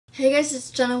Hey guys, it's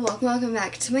Jena. Welcome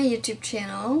back to my YouTube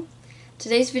channel.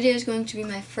 Today's video is going to be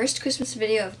my first Christmas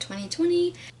video of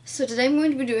 2020. So today I'm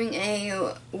going to be doing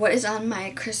a what is on my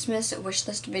Christmas wish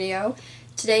list video.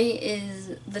 Today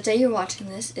is, the day you're watching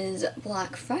this is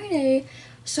Black Friday.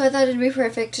 So I thought it'd be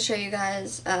perfect to show you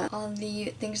guys all the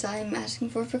things that I'm asking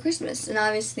for Christmas. And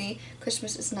obviously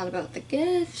Christmas is not about the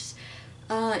gifts.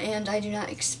 And I do not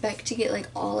expect to get like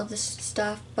all of this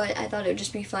stuff, but I thought it would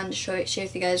just be fun to share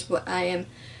with you guys what I am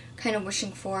kind of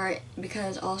wishing for,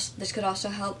 because also this could also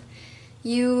help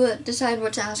you decide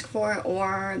what to ask for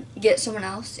or get someone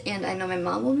else. And I know my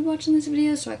mom will be watching this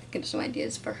video, so I could get some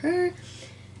ideas for her.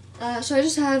 So I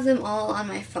just have them all on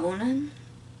my phone,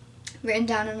 written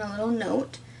down in a little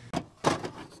note.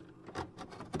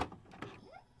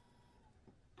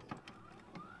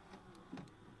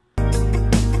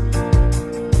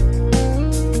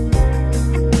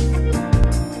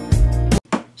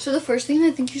 So the first thing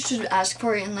I think you should ask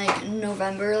for in like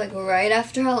November, like right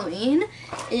after Halloween,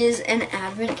 is an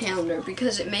advent calendar,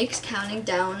 because it makes counting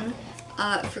down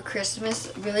for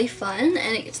Christmas really fun,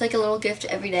 and it's like a little gift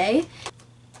every day.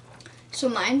 So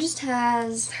mine just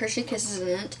has Hershey Kisses in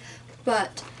it,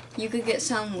 but you could get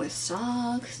some with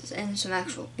socks and some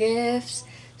actual gifts,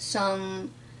 some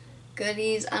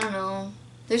goodies, I don't know.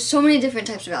 There's so many different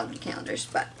types of advent calendars,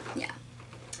 but yeah.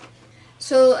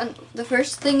 So the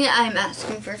first thing I'm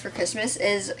asking for Christmas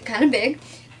is kind of big,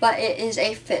 but it is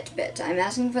a Fitbit. I'm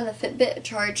asking for the Fitbit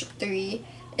Charge 3.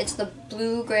 It's the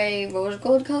blue, gray, rose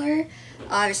gold color.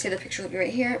 Obviously the picture will be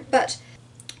right here, but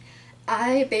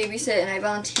I babysit and I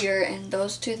volunteer, and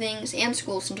those two things, and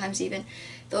school sometimes even,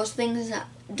 those things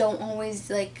don't always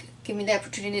like give me the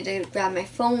opportunity to grab my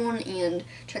phone and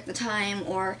check the time,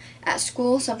 or at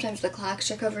school sometimes the clocks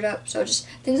are covered up, so just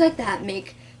things like that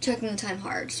make checking the time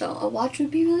hard, so a watch would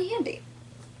be really handy.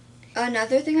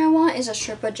 Another thing I want is a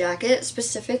Sherpa jacket,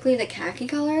 specifically the khaki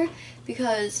color,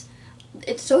 because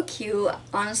it's so cute.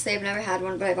 Honestly, I've never had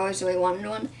one, but I've always really wanted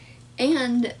one,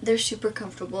 and they're super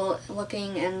comfortable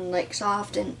looking and like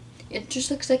soft, and it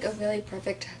just looks like a really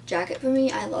perfect jacket for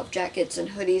me. I love jackets and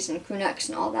hoodies and crew necks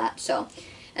and all that, so,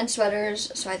 and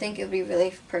sweaters, so I think it would be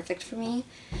really perfect for me.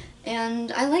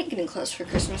 And I like getting clothes for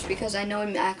Christmas because I know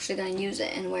I'm actually going to use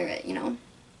it and wear it, you know.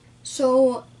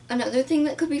 So another thing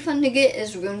that could be fun to get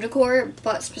is room decor,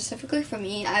 but specifically for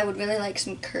me, I would really like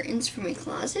some curtains for my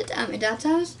closet at my dad's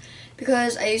house,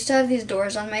 because I used to have these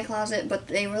doors on my closet, but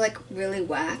they were like really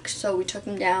whack, so we took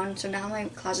them down, so now my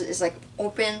closet is like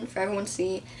open for everyone to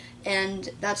see, and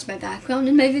that's my background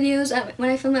in my videos when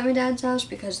I film at my dad's house,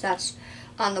 because that's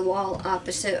on the wall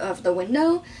opposite of the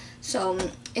window. So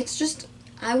it's just,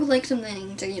 I would like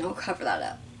something to, you know, cover that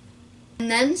up. And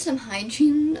then some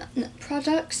hygiene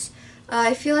products.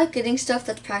 I feel like getting stuff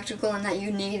that's practical and that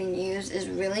you need and use is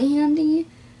really handy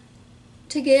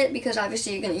to get, because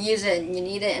obviously you're going to use it and you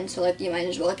need it, and so like you might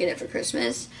as well get it for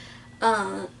Christmas.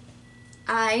 I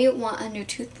want a new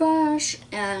toothbrush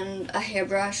and a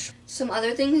hairbrush. Some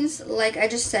other things, like I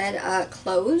just said,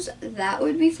 clothes, that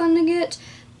would be fun to get.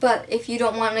 But if you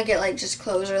don't want to get like just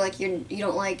clothes, or like you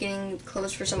don't like getting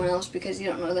clothes for someone else because you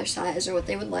don't know their size or what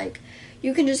they would like,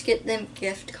 you can just get them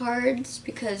gift cards,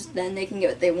 because then they can get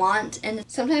what they want. And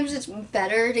sometimes it's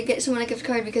better to get someone a gift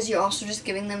card because you're also just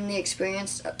giving them the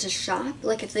experience to shop.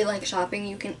 Like if they like shopping,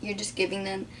 you're just giving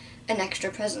them an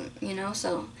extra present, you know?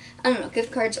 So I don't know,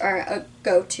 gift cards are a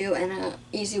go-to and an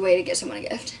easy way to get someone a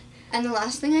gift. And the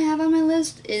last thing I have on my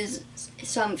list is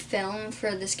some film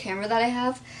for this camera that I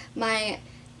have. My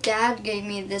dad gave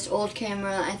me this old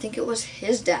camera. I think it was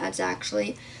his dad's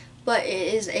actually, but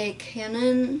it is a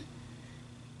Canon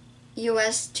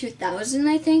EOS 2000,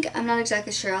 I think. I'm not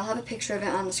exactly sure. I'll have a picture of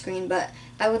it on the screen, but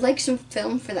I would like some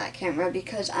film for that camera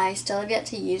because I still get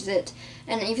to use it,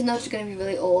 and even though it's going to be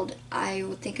really old, I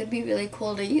would think it'd be really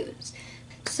cool to use.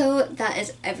 So that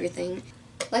is everything.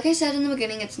 Like I said in the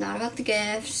beginning, it's not about the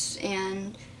gifts,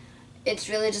 and it's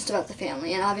really just about the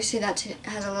family, and obviously that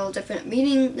has a little different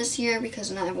meaning this year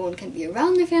because not everyone can be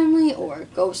around their family or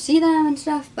go see them and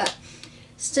stuff, but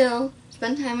still,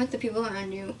 spend time with the people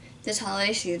around you this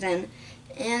holiday season,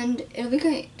 and it'll be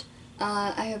great.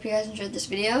 I hope you guys enjoyed this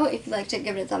video. If you liked it,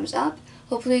 give it a thumbs up.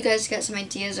 Hopefully you guys get some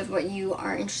ideas of what you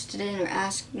are interested in or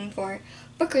asking for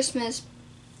Christmas,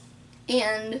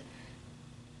 and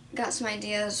got some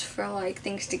ideas for like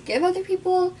things to give other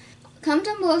people. Comment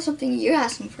down below something you're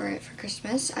asking for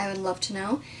Christmas. I would love to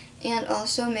know. And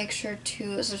also make sure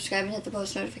to subscribe and hit the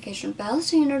post notification bell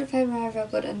so you're notified whenever I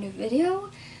upload a new video.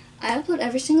 I upload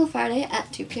every single Friday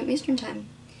at 2 p.m. Eastern Time.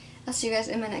 I'll see you guys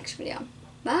in my next video.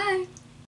 Bye!